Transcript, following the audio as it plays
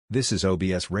This is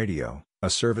OBS Radio, a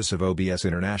service of OBS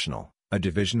International, a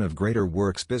division of Greater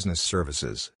Works Business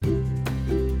Services. I'm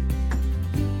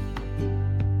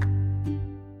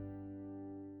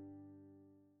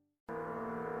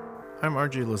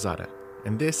RJ Lozada,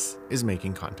 and this is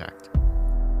Making Contact.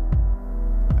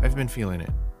 I've been feeling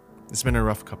it. It's been a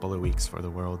rough couple of weeks for the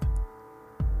world.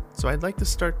 So I'd like to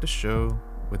start the show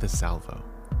with a salvo.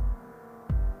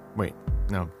 Wait,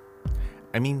 no.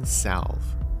 I mean salve.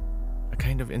 A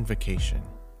kind of invocation.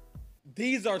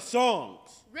 These are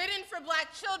songs. Written for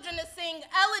black children to sing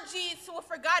elegies to a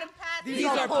forgotten past. These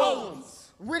are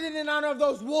poems. Written in honor of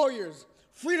those warriors,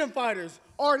 freedom fighters,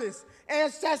 artists,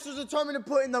 ancestors determined to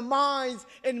put in the minds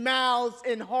and mouths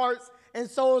and hearts and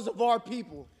souls of our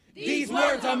people. These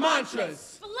words are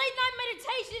mantras. For late-night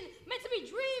meditation, meant to be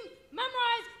dreamed,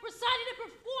 memorized, recited, and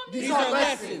performed. These are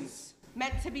lessons.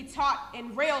 Meant to be taught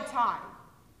in real time.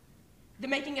 The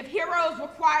making of heroes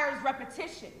requires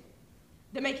repetition.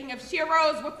 The making of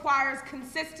heroes requires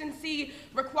consistency,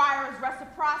 requires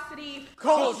reciprocity.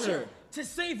 Culture. To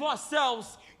save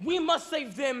ourselves, we must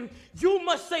save them, you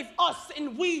must save us,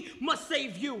 and we must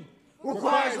save you.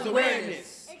 Requires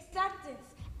awareness.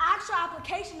 Acceptance, actual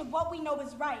application of what we know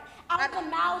is right, out of the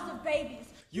mouths of babies.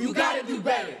 You gotta do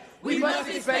better. We must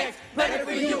expect better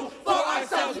for you, for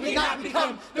ourselves. We not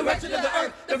become the wretched of the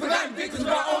earth, the forgotten victims of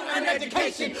our own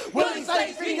uneducation. Willing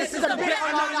slaves, phoenixes of bitter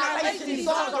annihilation. These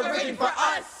songs are written for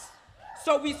us.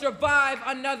 So we survive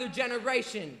another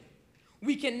generation.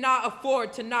 We cannot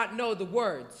afford to not know the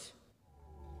words.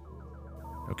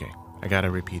 Okay, I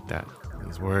gotta repeat that.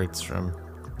 These words from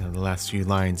the last few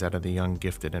lines out of The Young,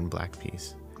 Gifted, and Black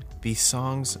piece. These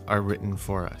songs are written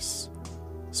for us.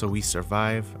 So we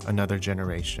survive another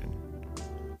generation.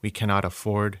 We cannot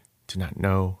afford to not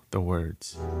know the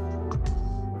words.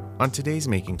 On today's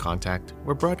Making Contact,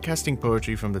 we're broadcasting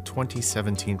poetry from the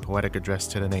 2017 Poetic Address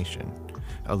to the Nation,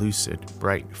 a lucid,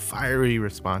 bright, fiery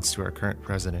response to our current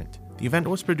president. The event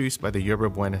was produced by the Yerba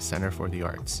Buena Center for the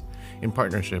Arts, in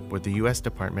partnership with the U.S.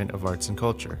 Department of Arts and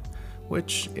Culture,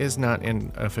 which is not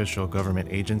an official government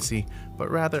agency, but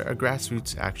rather a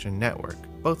grassroots action network.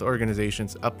 Both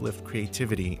organizations uplift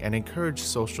creativity and encourage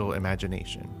social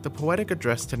imagination. The Poetic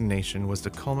Address to the Nation was the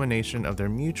culmination of their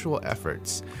mutual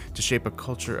efforts to shape a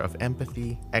culture of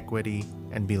empathy, equity,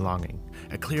 and belonging.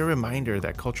 A clear reminder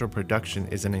that cultural production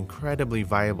is an incredibly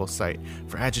viable site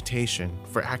for agitation,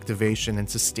 for activation, and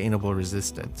sustainable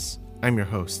resistance. I'm your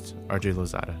host, RJ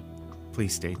Lozada.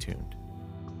 Please stay tuned.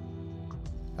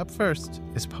 Up first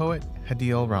is poet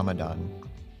Hadil Ramadan.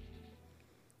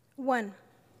 1.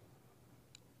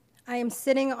 I am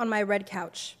sitting on my red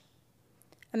couch,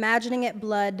 imagining it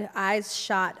blood, eyes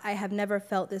shot. I have never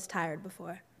felt this tired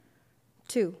before.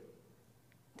 2.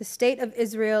 The state of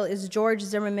Israel is George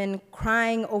Zimmerman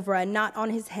crying over a knot on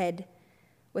his head,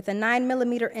 with a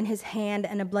 9mm in his hand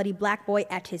and a bloody black boy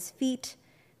at his feet.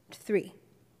 3.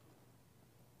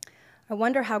 I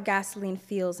wonder how gasoline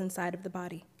feels inside of the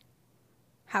body.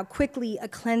 How quickly a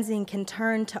cleansing can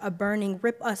turn to a burning,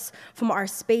 rip us from our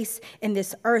space in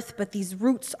this earth, but these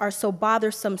roots are so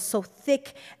bothersome, so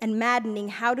thick and maddening.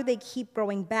 How do they keep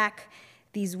growing back,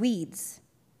 these weeds?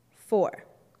 4.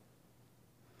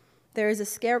 There is a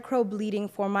scarecrow bleeding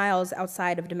 4 miles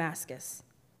outside of Damascus.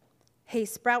 Hay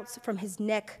sprouts from his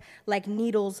neck like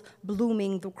needles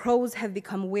blooming. The crows have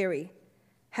become weary,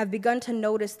 have begun to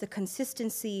notice the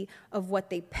consistency of what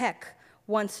they peck.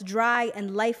 Once dry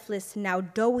and lifeless, now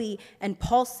doughy and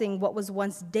pulsing, what was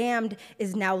once dammed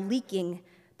is now leaking.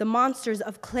 The monsters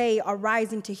of clay are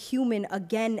rising to human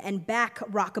again and back.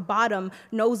 Rock bottom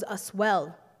knows us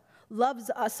well, loves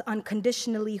us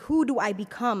unconditionally. Who do I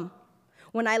become?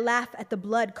 When I laugh at the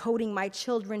blood coating my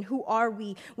children, who are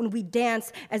we when we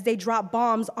dance as they drop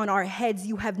bombs on our heads?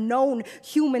 You have known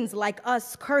humans like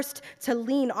us, cursed to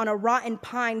lean on a rotten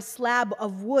pine slab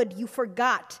of wood. You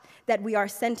forgot that we are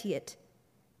sentient.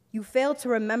 You fail to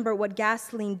remember what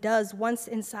gasoline does once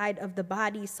inside of the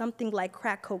body, something like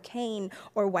crack cocaine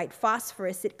or white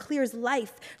phosphorus. It clears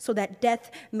life so that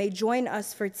death may join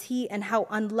us for tea, and how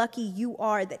unlucky you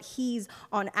are that he's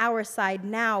on our side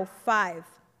now. 5.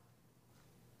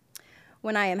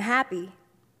 When I am happy,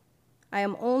 I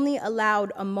am only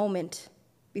allowed a moment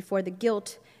before the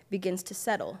guilt begins to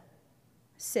settle.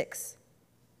 6.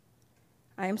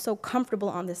 I am so comfortable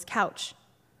on this couch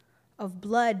of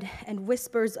blood, and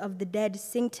whispers of the dead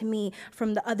sing to me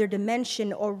from the other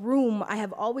dimension or room. I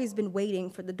have always been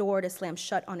waiting for the door to slam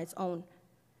shut on its own,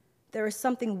 There is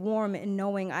something warm in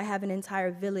knowing I have an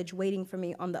entire village waiting for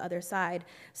me on the other side.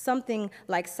 Something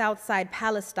like Southside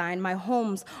Palestine. My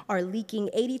homes are leaking.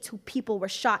 82 people were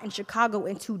shot in Chicago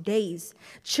in 2 days.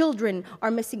 Children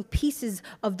are missing pieces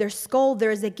of their skull.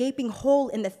 There is a gaping hole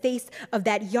in the face of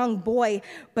that young boy.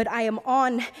 But I am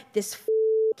on this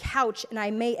couch, and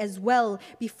I may as well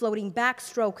be floating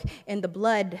backstroke in the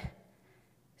blood.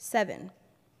 7.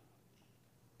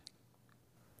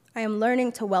 I am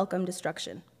learning to welcome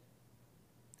destruction.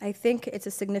 I think it's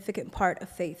a significant part of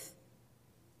faith.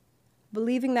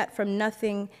 Believing that from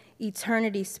nothing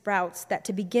eternity sprouts, that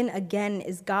to begin again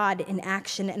is God in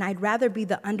action, and I'd rather be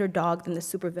the underdog than the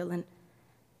supervillain.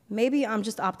 Maybe I'm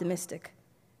just optimistic.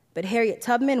 But Harriet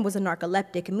Tubman was a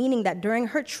narcoleptic, meaning that during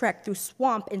her trek through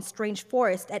swamp and strange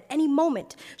forest, at any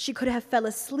moment she could have fell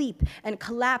asleep and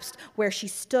collapsed where she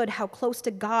stood. How close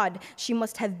to God she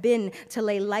must have been to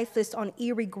lay lifeless on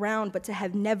eerie ground, but to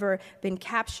have never been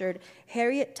captured.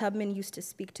 Harriet Tubman used to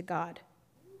speak to God,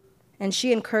 and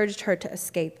she encouraged her to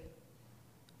escape.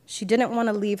 She didn't want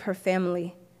to leave her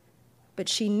family, but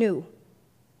she knew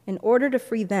in order to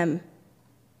free them,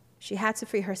 she had to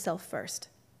free herself first.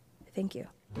 Thank you.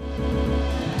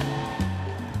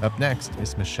 Up next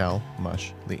is Michelle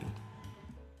Mush Lee.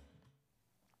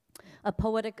 A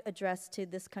poetic address to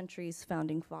this country's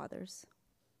founding fathers.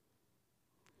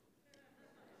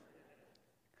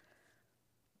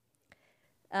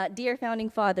 Dear founding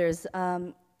fathers,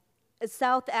 a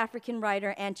South African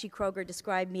writer, Anchi Kroger,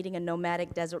 described meeting a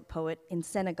nomadic desert poet in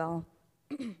Senegal.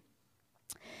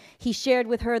 He shared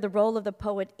with her the role of the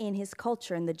poet in his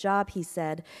culture, and the job, he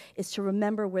said, is to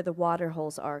remember where the water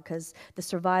holes are, because the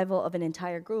survival of an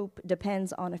entire group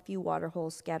depends on a few water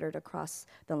holes scattered across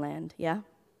the land, yeah?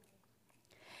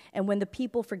 And when the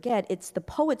people forget, it's the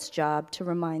poet's job to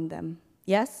remind them,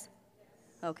 yes?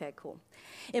 Okay, cool.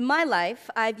 In my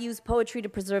life, I've used poetry to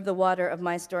preserve the water of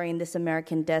my story in this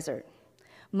American desert.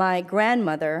 My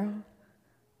grandmother,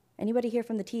 anybody here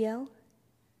from the TL?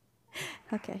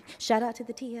 Okay, shout out to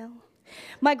the TL.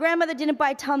 My grandmother didn't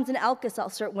buy Tums and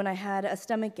Alka-Seltzer when I had a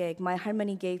stomach ache. My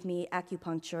harmony gave me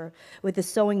acupuncture with a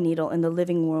sewing needle in the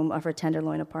living room of her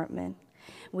Tenderloin apartment.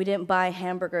 We didn't buy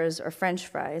hamburgers or French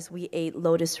fries. We ate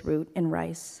lotus root and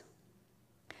rice.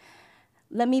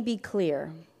 Let me be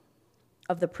clear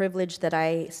of the privilege that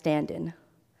I stand in.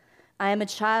 I am a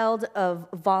child of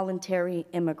voluntary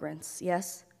immigrants,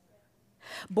 yes?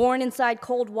 Born inside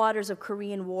cold waters of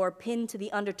Korean War, pinned to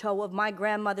the undertow of my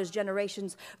grandmother's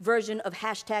generation's version of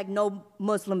hashtag no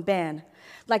Muslim ban.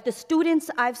 Like the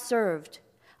students I've served,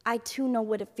 I too know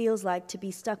what it feels like to be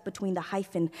stuck between the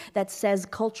hyphen that says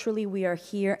culturally we are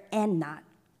here and not.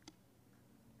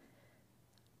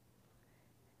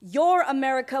 Your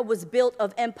America was built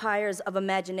of empires of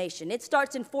imagination. It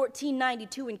starts in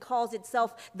 1492 and calls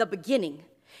itself the beginning.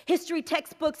 History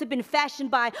textbooks have been fashioned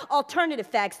by alternative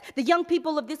facts. The young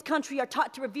people of this country are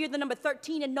taught to revere the number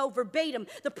 13 and know verbatim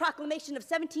the proclamation of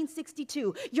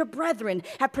 1762. Your brethren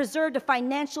have preserved a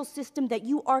financial system that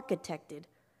you architected,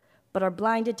 but are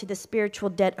blinded to the spiritual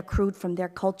debt accrued from their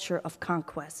culture of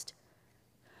conquest.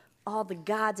 All the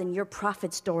gods in your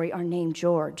prophet story are named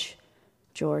George.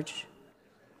 George.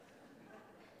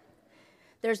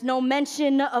 There's no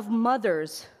mention of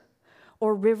mothers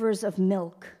or rivers of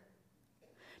milk.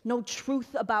 No truth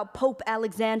about Pope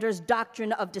Alexander's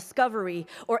doctrine of discovery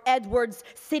or Edward's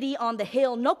city on the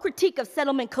hill. No critique of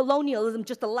settlement colonialism,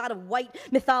 just a lot of white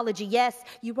mythology. Yes,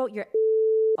 you wrote your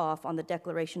off on the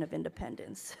Declaration of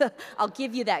Independence. I'll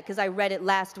give you that because I read it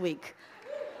last week.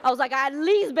 I was like, I at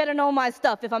least better know my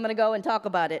stuff if I'm going to go and talk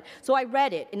about it. So I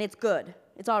read it, and it's good.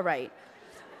 It's all right.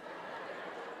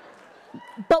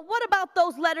 But what about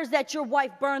those letters that your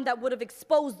wife burned that would have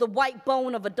exposed the white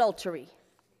bone of adultery?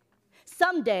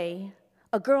 Someday,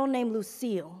 a girl named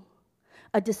Lucille,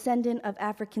 a descendant of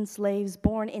African slaves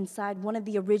born inside one of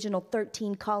the original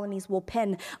 13 colonies, will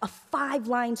pen a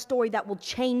 5-line story that will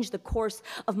change the course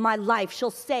of my life. She'll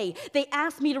say, they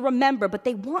asked me to remember, but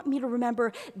they want me to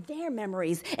remember their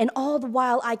memories, and all the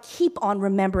while I keep on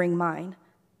remembering mine.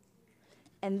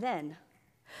 And then,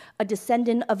 a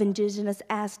descendant of indigenous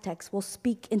Aztecs will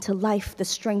speak into life the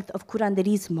strength of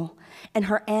curanderismo and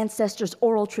her ancestors'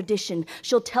 oral tradition.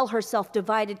 She'll tell herself,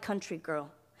 divided country girl,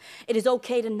 it is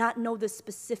okay to not know the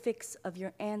specifics of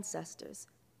your ancestors.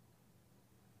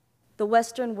 The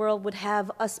Western world would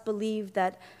have us believe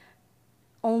that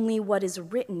only what is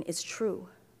written is true.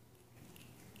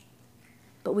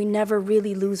 But we never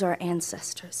really lose our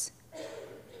ancestors.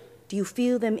 Do you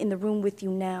feel them in the room with you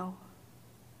now?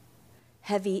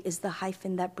 Heavy is the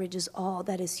hyphen that bridges all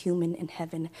that is human in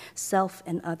heaven, self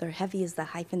and other. Heavy is the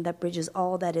hyphen that bridges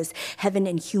all that is heaven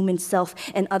and human, self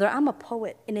and other. I'm a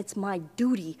poet, and it's my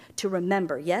duty to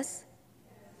remember, yes?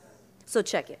 So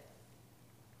check it.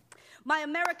 My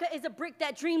America is a brick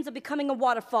that dreams of becoming a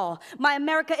waterfall. My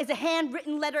America is a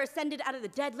handwritten letter ascended out of the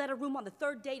dead letter room on the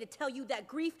third day to tell you that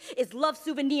grief is love's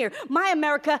souvenir. My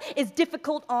America is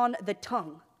difficult on the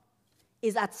tongue,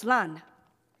 is Atzlan,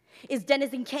 is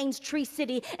Denizen Kane's Tree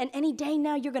City, and any day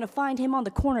now you're gonna find him on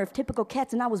the corner of typical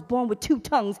cats, and I was born with 2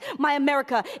 tongues. My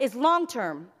America is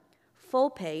long-term,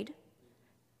 full paid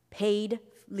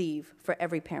leave for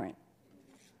every parent.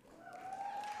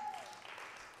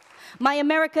 My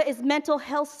America is mental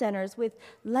health centers with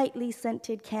lightly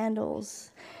scented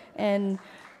candles and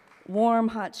warm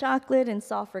hot chocolate and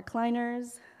soft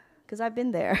recliners, because I've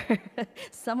been there.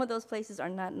 Some of those places are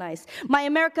not nice. My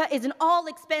America is an all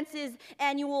expenses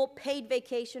annual paid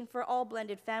vacation for all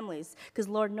blended families, because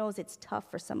Lord knows it's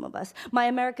tough for some of us. My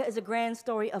America is a grand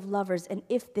story of lovers, and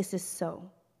if this is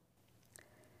so,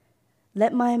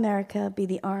 let my America be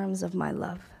the arms of my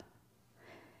love,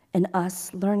 and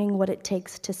us learning what it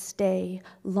takes to stay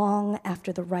long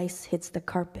after the rice hits the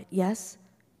carpet, yes?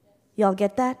 Y'all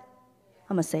get that?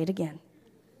 I'm gonna say it again.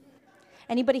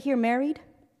 Anybody here married?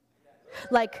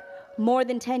 Like more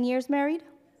than 10 years married?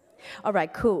 All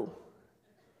right, cool.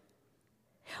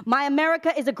 My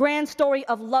America is a grand story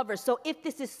of lovers, so if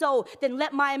this is so, then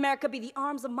let my America be the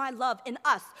arms of my love and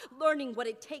us learning what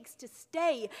it takes to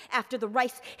stay after the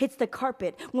rice hits the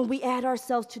carpet. When we add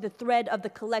ourselves to the thread of the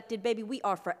collected, baby, we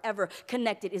are forever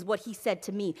connected, is what he said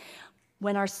to me.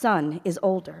 When our son is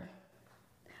older,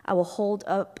 I will hold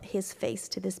up his face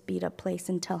to this beat-up place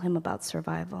and tell him about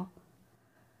survival.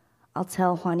 I'll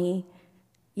tell Juani,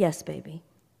 yes, baby,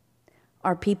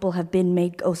 our people have been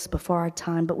made ghosts before our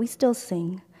time, but we still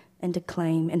sing and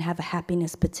declaim and have a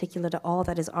happiness particular to all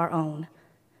that is our own.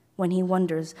 When he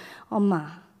wonders, oh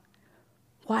ma,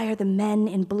 why are the men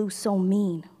in blue so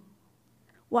mean?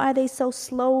 Why are they so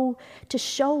slow to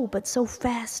show but so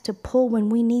fast to pull when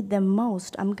we need them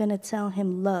most? I'm gonna tell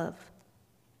him love.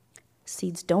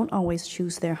 Seeds don't always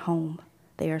choose their home,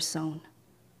 they are sown.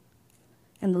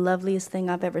 And the loveliest thing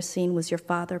I've ever seen was your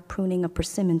father pruning a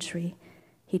persimmon tree.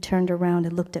 He turned around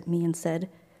and looked at me and said,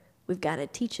 we've got to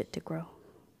teach it to grow.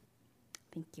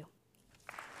 Thank you.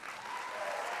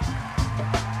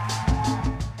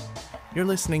 You're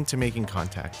listening to Making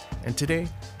Contact, and today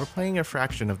we're playing a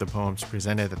fraction of the poems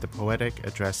presented at the Poetic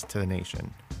Address to the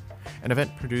Nation, an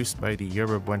event produced by the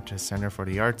Yerba Buena Center for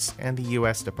the Arts and the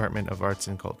U.S. Department of Arts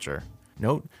and Culture.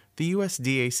 Note, the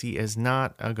USDAC is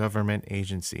not a government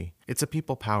agency. It's a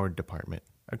people-powered department,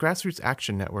 a grassroots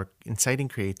action network inciting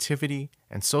creativity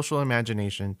and social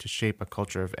imagination to shape a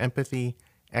culture of empathy,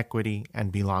 equity,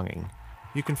 and belonging.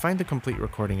 You can find the complete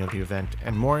recording of the event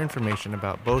and more information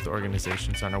about both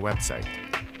organizations on our website,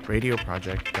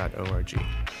 radioproject.org.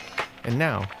 And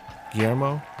now,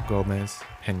 Guillermo Gomez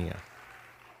Peña.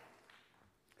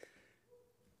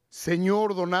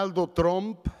 Señor Donaldo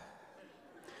Trump,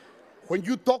 when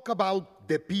you talk about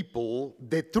the people,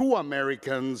 the true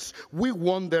Americans, we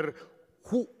wonder,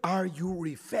 who are you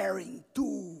referring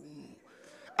to?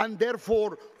 And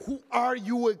therefore, who are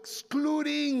you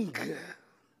excluding?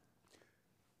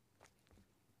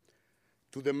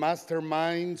 To the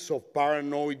masterminds of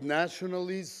paranoid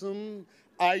nationalism,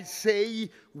 I say,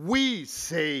 we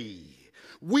say.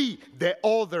 We, the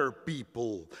other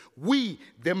people, we,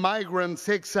 the migrants,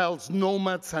 exiles,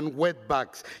 nomads, and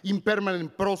wetbacks in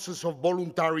permanent process of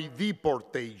voluntary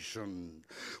deportation.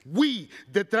 We,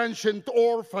 the transient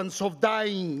orphans of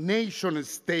dying nation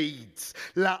states,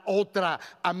 la otra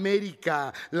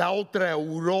América, la otra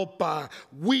Europa.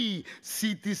 We,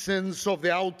 citizens of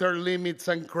the outer limits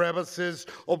and crevices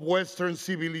of Western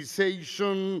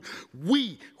civilization.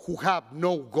 We, who have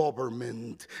no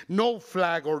government, no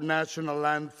flag or national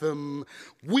anthem.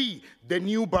 We, the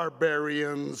new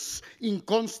barbarians, in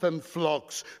constant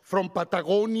flux, from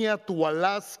Patagonia to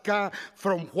Alaska,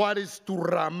 from Juarez to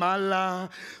Ramallah.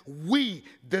 We,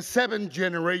 the seventh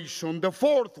generation, the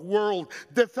fourth world,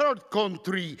 the third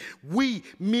country. We,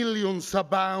 millions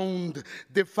abound,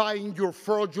 defying your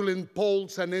fraudulent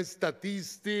polls and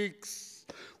statistics.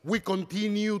 We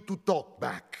continue to talk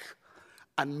back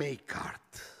and make art.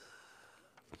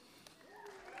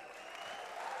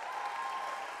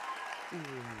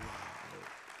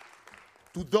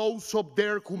 To those up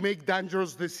there who make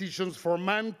dangerous decisions for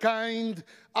mankind,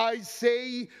 I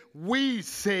say, we,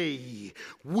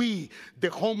 the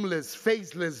homeless,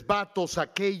 faceless vatos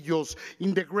aquellos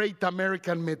in the great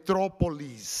American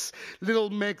metropolis, little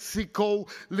Mexico,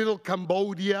 little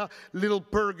Cambodia, little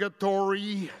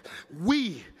purgatory,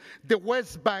 we, the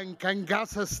West Bank and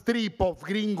Gaza Strip of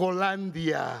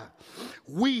Gringolandia,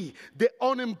 we, the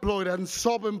unemployed and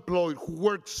subemployed who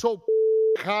work so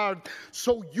hard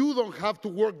so you don't have to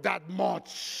work that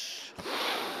much.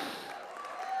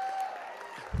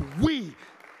 We,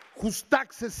 whose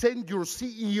taxes send your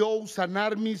CEOs and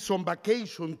armies on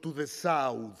vacation to the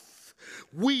south.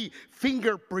 We,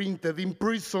 fingerprinted,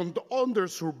 imprisoned, under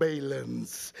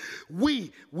surveillance.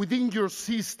 We, within your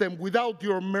system, without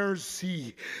your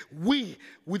mercy. We,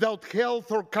 without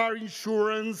health or car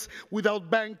insurance,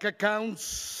 without bank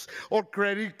accounts or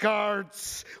credit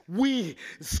cards. We,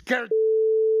 scared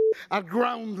at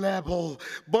ground level,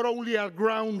 but only at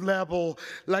ground level,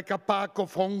 like a pack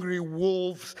of hungry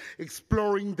wolves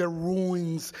exploring the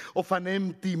ruins of an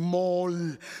empty mall.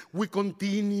 We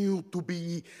continue to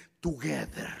be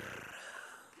together.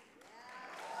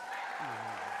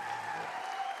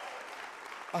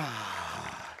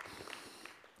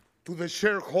 To the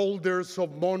shareholders of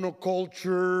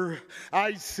monoculture,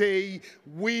 I say,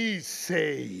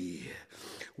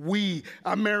 we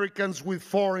Americans with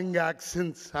foreign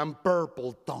accents and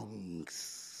purple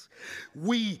tongues.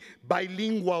 We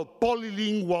bilingual,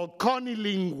 polylingual,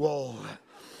 conilingual.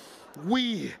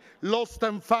 We lost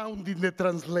and found in the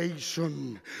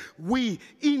translation. We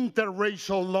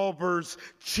interracial lovers,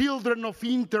 children of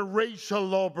interracial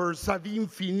lovers ad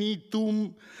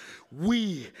infinitum.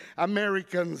 We,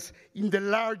 Americans, in the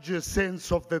largest sense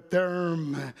of the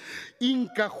term, in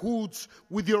cahoots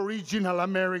with the original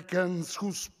Americans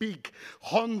who speak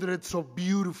hundreds of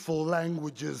beautiful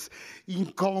languages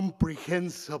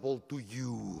incomprehensible to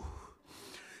you.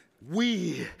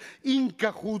 We, in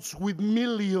cahoots with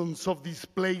millions of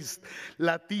displaced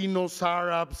Latinos,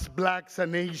 Arabs, blacks,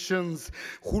 and Asians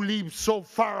who live so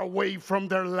far away from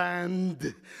their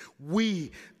land.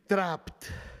 We,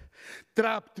 trapped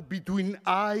between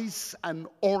ICE and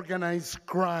organized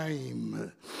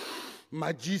crime.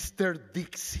 Magister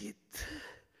Dixit.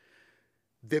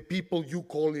 The people you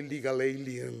call illegal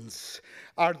aliens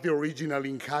are the original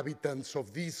inhabitants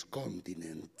of this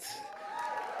continent.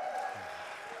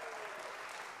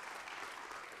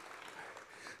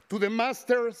 To the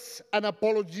masters and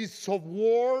apologists of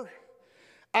war,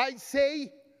 I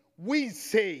say, we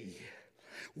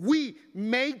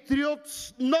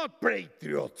matriots, not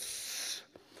patriots.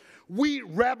 We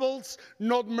rebels,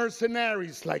 not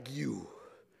mercenaries like you.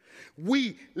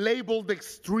 We labeled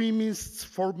extremists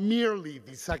for merely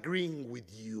disagreeing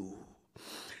with you.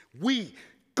 We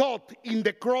caught in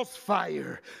the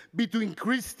crossfire between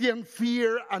Christian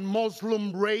fear and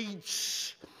Muslim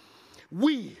rage.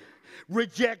 We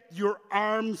reject your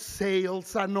arms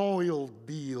sales and oil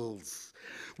deals.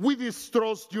 We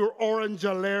distrust your orange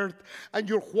alert and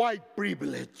your white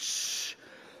privilege.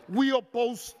 We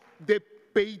oppose the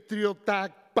Patriot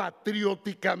Act,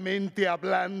 patrioticamente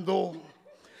hablando,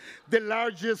 the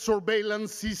largest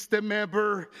surveillance system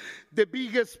ever, the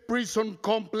biggest prison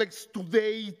complex to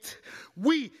date.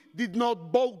 We did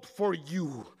not vote for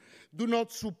you. Do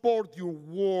not support your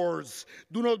wars.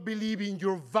 Do not believe in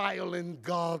your violent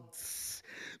gods.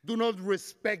 Do not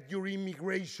respect your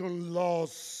immigration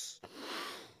laws.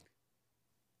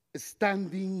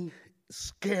 Standing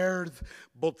scared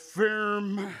but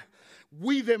firm,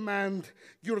 we demand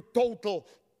your total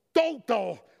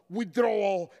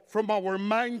withdrawal from our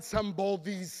minds and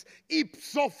bodies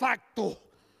ipso facto.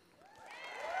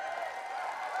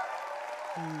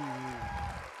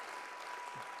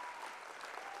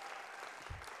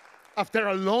 After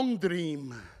a long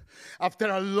dream, after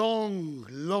a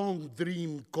long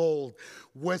dream called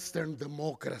Western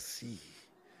democracy,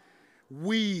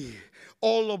 we,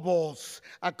 all of us,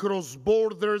 across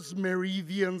borders,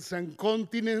 meridians, and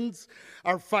continents,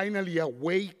 are finally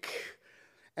awake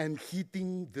and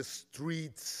hitting the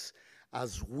streets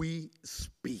as we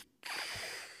speak.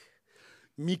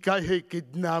 Mikaheke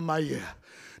namaya,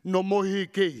 no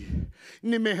moheke,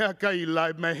 ni mehakai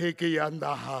lai maheke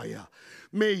andahaya.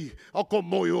 Me ako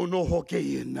moyo no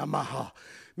hoke namaha,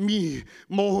 mi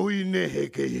mohui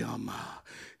neheke yama,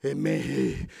 e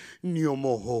mehe nio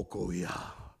mohoko ya.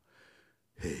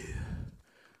 Hey,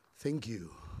 thank you.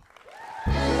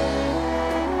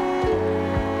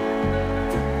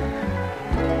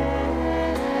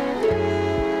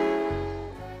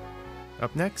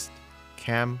 Up next,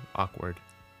 Cam Awkward.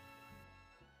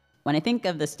 When I think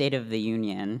of the State of the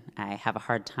Union, I have a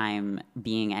hard time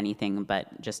being anything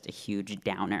but just a huge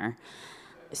downer.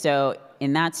 So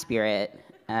in that spirit,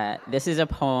 this is a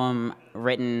poem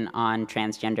written on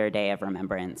Transgender Day of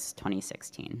Remembrance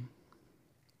 2016.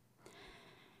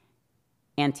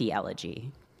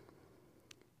 Anti-elegy.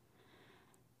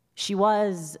 She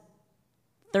was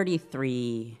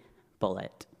 33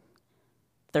 bullet,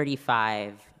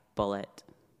 35 bullet,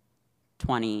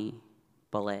 20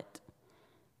 bullet,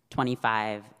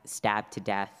 25 stabbed to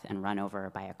death and run over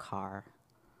by a car,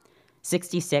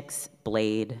 66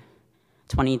 blade,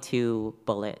 22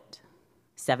 bullet,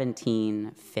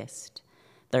 17 fist,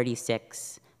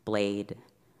 36 blade,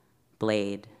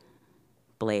 blade,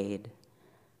 blade,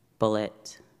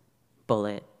 bullet,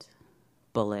 bullet,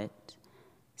 bullet,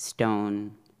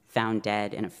 stone, found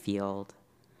dead in a field,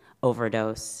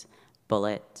 overdose,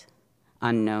 bullet,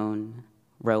 unknown,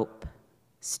 rope,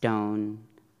 stone,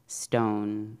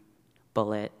 stone,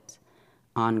 bullet,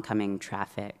 oncoming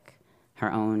traffic,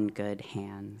 her own good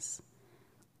hands.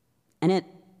 And it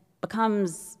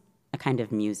becomes a kind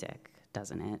of music,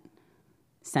 doesn't it?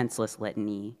 Senseless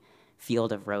litany,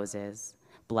 field of roses,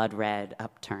 blood-red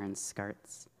upturned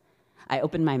skirts. I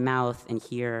open my mouth and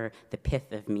hear the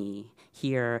pith of me,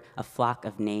 hear a flock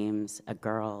of names, a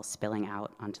girl spilling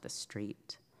out onto the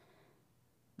street.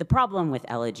 The problem with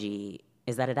elegy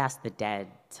is that it asks the dead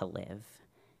to live.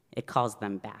 It calls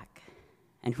them back.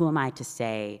 And who am I to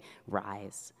say,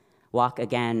 rise, walk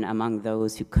again among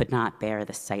those who could not bear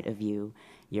the sight of you,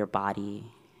 your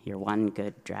body, your one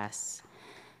good dress.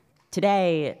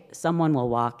 Today, someone will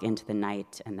walk into the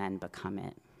night and then become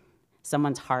it.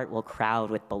 Someone's heart will crowd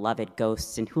with beloved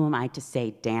ghosts, and who am I to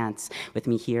say, dance with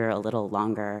me here a little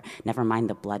longer? Never mind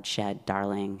the bloodshed,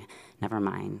 darling. Never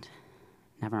mind.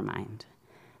 Never mind.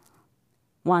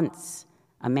 Once,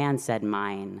 a man said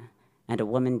mine, and a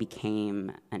woman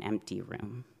became an empty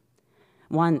room.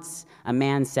 Once, a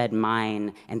man said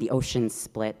mine, and the ocean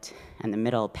split, and the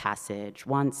Middle Passage.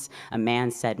 Once, a man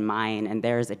said mine, and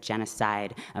there's a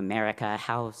genocide. America,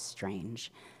 how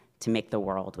strange to make the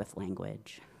world with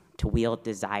language, to wield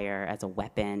desire as a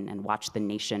weapon and watch the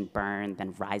nation burn,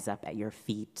 then rise up at your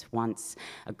feet. Once,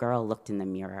 a girl looked in the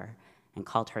mirror and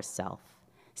called herself,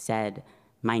 said,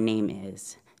 my name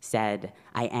is, said,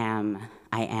 I am,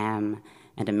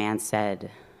 and a man said,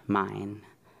 mine,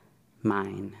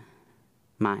 mine,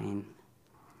 mine.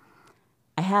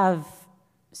 I have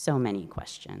so many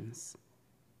questions.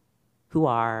 Who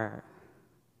are,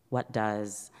 what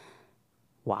does,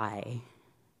 why?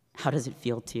 How does it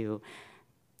feel to,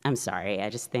 I'm sorry, I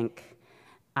just think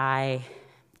and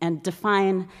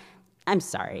define, I'm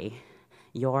sorry,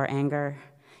 your anger,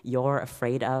 you're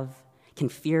afraid of, can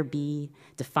fear be,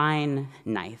 define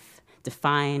knife,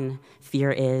 define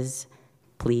fear is,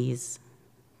 please,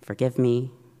 forgive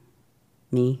me.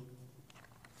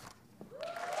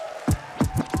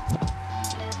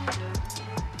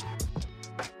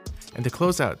 And to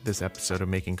close out this episode of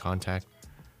Making Contact,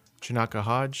 Chinaka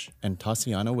Hodge and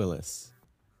Tatiana Willis.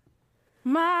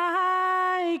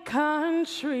 My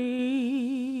country,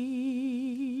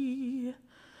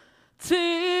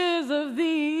 'tis of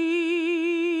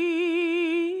thee,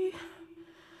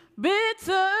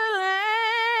 bitter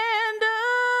land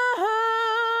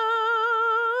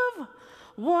of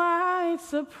white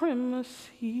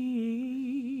supremacy.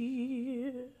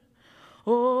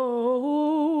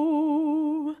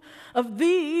 Oh, of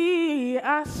thee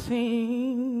I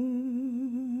sing.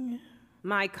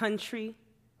 My country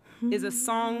is a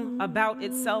song about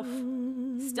itself,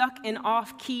 stuck in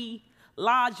off-key,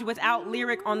 lodged without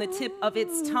lyric on the tip of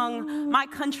its tongue. My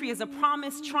country is a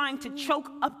promise trying to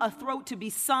choke up a throat to be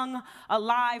sung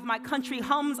alive. My country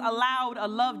hums aloud, a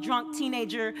love-drunk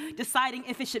teenager deciding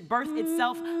if it should birth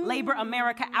itself, labor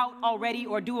America out already,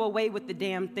 or do away with the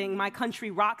damn thing. My country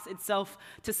rocks itself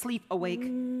to sleep awake,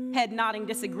 head-nodding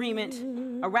disagreement,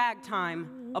 a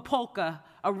ragtime, a polka,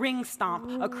 a ring stomp,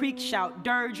 a creek shout,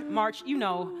 dirge, march, you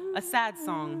know, a sad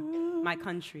song, my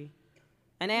country.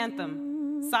 An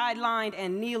anthem, sidelined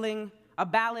and kneeling, a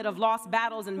ballad of lost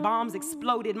battles and bombs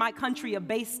exploded. My country, a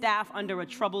base staff under a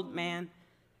troubled man.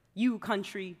 You,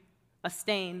 country, a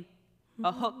stain,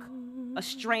 a hook, a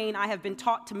strain I have been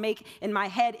taught to make in my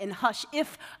head and hush.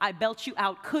 If I belch you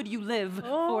out, could you live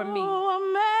for me? Oh,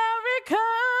 America,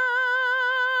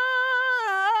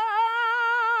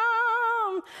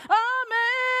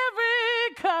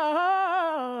 America,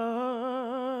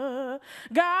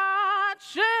 God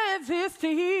sheds his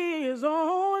tears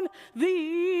on thee.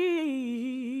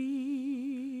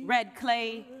 Red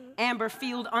clay, amber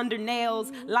field under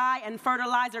nails, lye and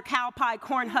fertilizer, cow pie,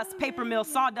 corn husk, paper mill,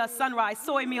 sawdust, sunrise,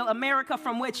 soy meal, America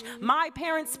from which my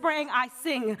parents sprang, I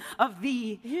sing of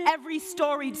thee. Every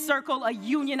storied circle, a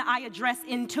union I address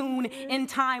in tune. In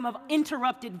time of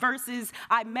interrupted verses,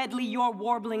 I medley your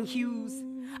warbling hues.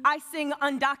 I sing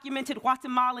undocumented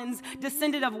Guatemalans,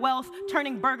 descended of wealth,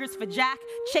 turning burgers for Jack,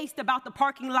 chased about the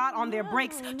parking lot on their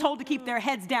breaks, told to keep their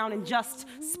heads down and just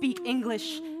speak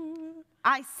English.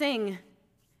 I sing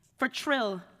for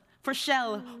Trill, for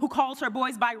Shell, who calls her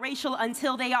boys biracial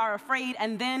until they are afraid,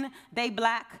 and then they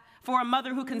black, for a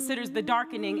mother who considers the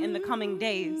darkening in the coming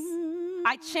days.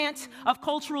 I chant of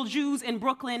cultural Jews in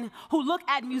Brooklyn who look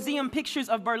at museum pictures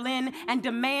of Berlin and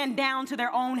demand down to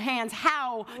their own hands,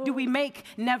 how do we make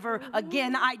never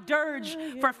again? I dirge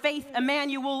for Faith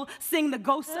Emmanuel, sing the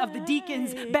ghosts of the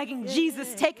deacons, begging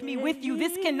Jesus, take me with you.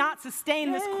 This cannot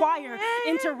sustain this choir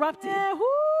interrupted.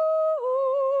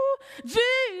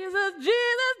 Jesus,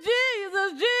 Jesus,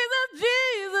 Jesus, Jesus,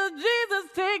 Jesus, Jesus,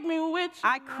 take me with you.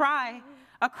 I cry.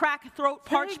 A crack throat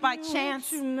parched by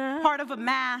chance, part of a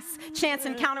mass, chance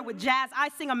encounter with jazz. I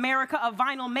sing America, a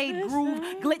vinyl-made groove,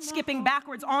 glitch skipping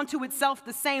backwards onto itself,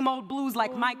 the same old blues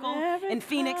like Michael in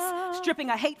Phoenix,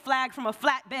 stripping a hate flag from a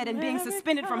flatbed and being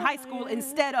suspended from high school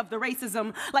instead of the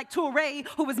racism. Like Touré,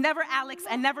 who was never Alex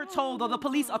and never told, though the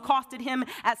police accosted him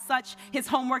as such, his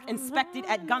homework inspected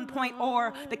at gunpoint,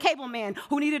 or the cable man,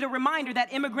 who needed a reminder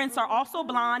that immigrants are also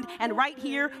blonde and right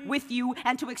here with you,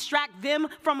 and to extract them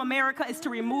from America is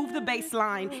to remove the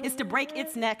baseline, is to break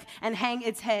its neck and hang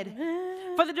its head.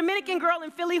 For the Dominican girl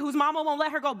in Philly whose mama won't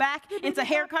let her go back into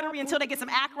hair cuttery until they get some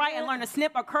act right and learn to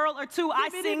snip a curl or two, I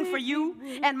sing for you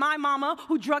and my mama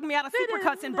who drugged me out of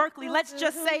Supercuts in Berkeley. Let's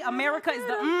just say America is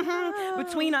the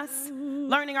between us,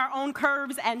 learning our own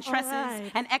curves and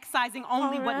tresses and excising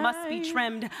only what must be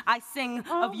trimmed. I sing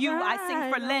of you, I sing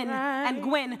for Lynn and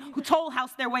Gwen, who toll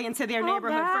housed their way into their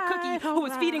neighborhood, for Cookie, who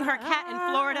was feeding her cat in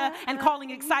Florida and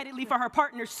calling excitedly for her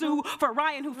partner Sue, for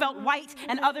Ryan, who felt white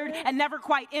and othered and never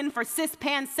quite in, for cis,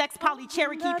 pan, sex, poly,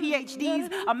 Cherokee PhDs.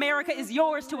 America is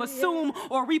yours to assume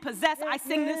or repossess. I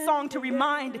sing this song to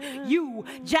remind you,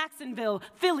 Jacksonville,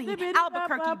 Philly,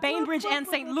 Albuquerque, Bainbridge, and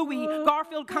St. Louis,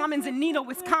 Garfield Commons and Neenah,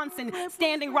 Wisconsin,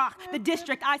 Standing Rock, the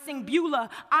district. I sing Beulah,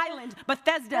 Island,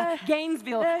 Bethesda,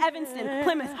 Gainesville, Evanston,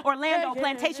 Plymouth, Orlando,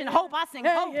 Plantation, Hope. I sing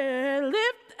hope.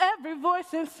 Lift every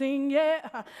voice and sing,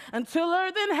 yeah, until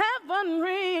earth and heaven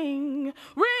ring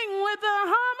with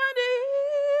the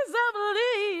harmonies of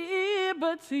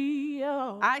liberty.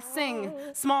 Oh. I sing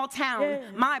small town,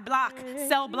 my block,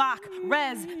 cell block,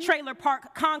 res, trailer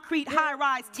park, concrete, high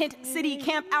rise, tent city,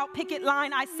 camp out, picket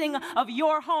line. I sing of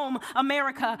your home,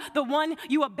 America, the one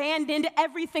you abandoned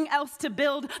everything else to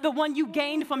build, the one you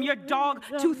gained from your dog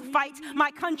tooth fight.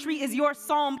 My country is your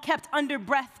psalm kept under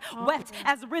breath, wept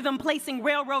as rhythm placing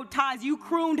railroad ties. You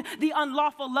crooned the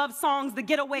unlawful love songs, the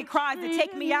getaway cries, the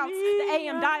take me outs, the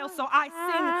AM dial. So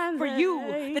I sing for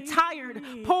you, the tired,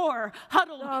 poor,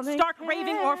 huddled, stark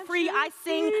raving or free. I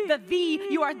sing the thee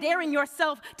you are daring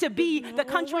yourself to be, the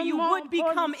country you would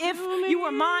become if you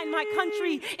were mine, my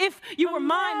country. If you were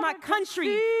mine, my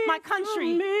country, my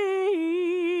country.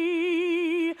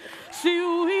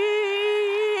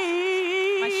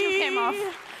 My shoe came off.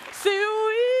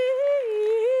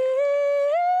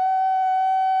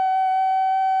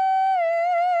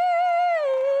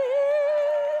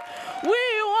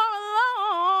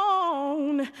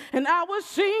 And I was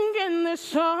singing this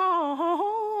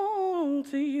song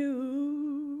to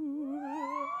you.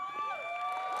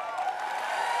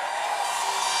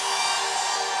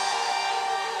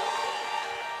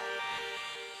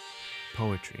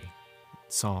 Poetry,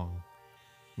 song,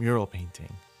 mural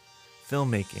painting,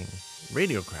 filmmaking,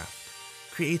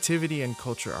 radiocraft. Creativity and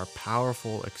culture are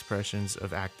powerful expressions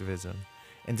of activism.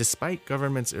 And despite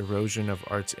government's erosion of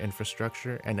arts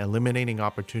infrastructure and eliminating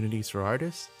opportunities for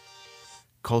artists,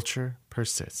 culture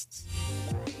persists.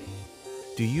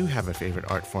 Do you have a favorite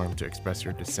art form to express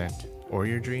your dissent or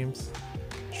your dreams?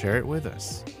 Share it with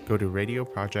us. Go to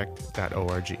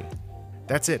radioproject.org.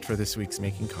 That's it for this week's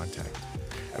Making Contact.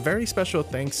 A very special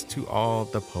thanks to all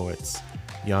the poets: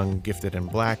 Young, Gifted,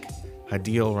 and Black,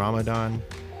 Hadil Ramadan,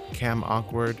 Cam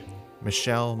Awkward,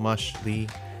 Michelle Mush Lee,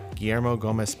 Guillermo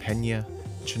Gomez Pena,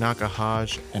 Chinaka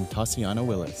Haj, and Tatiana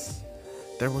Willis.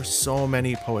 There were so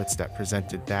many poets that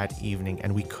presented that evening,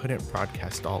 and we couldn't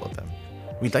broadcast all of them.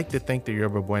 We'd like to thank the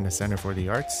Yerba Buena Center for the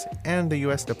Arts and the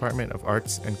U.S. Department of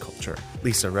Arts and Culture.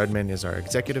 Lisa Redman is our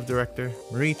executive director.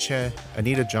 Marie Che,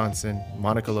 Anita Johnson,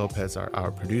 Monica Lopez are our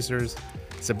producers.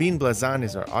 Sabine Blazan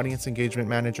is our audience engagement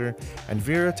manager, and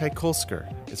Vera Taikolsker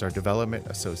is our development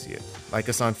associate. Like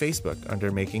us on Facebook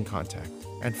under Making Contact,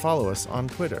 and follow us on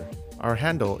Twitter. Our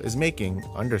handle is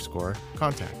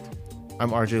making_contact. I'm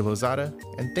RJ Lozada,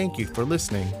 and thank you for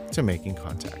listening to Making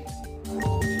Contact.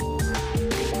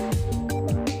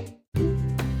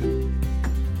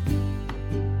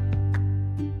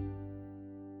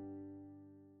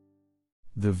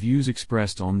 The views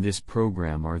expressed on this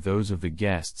program are those of the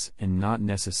guests and not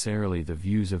necessarily the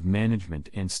views of management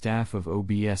and staff of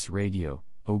OBS Radio,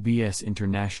 OBS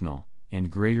International,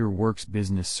 and Greater Works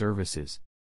Business Services.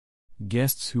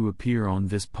 Guests who appear on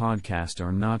this podcast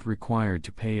are not required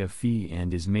to pay a fee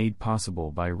and is made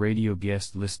possible by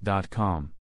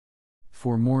radioguestlist.com.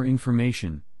 For more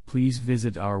information, please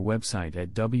visit our website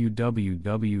at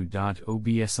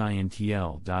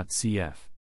www.obsintl.cf.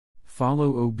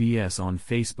 Follow OBS on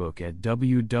Facebook at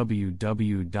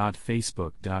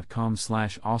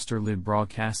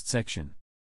www.facebook.com/austerlibBroadcastSection.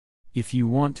 If you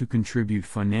want to contribute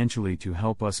financially to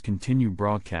help us continue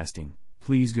broadcasting,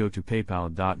 please go to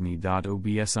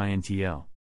paypal.me/obsintl.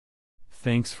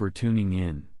 Thanks for tuning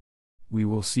in. We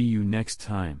will see you next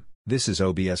time. This is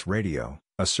OBS Radio,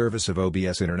 a service of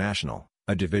OBS International,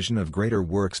 a division of Greater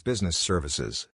Works Business Services.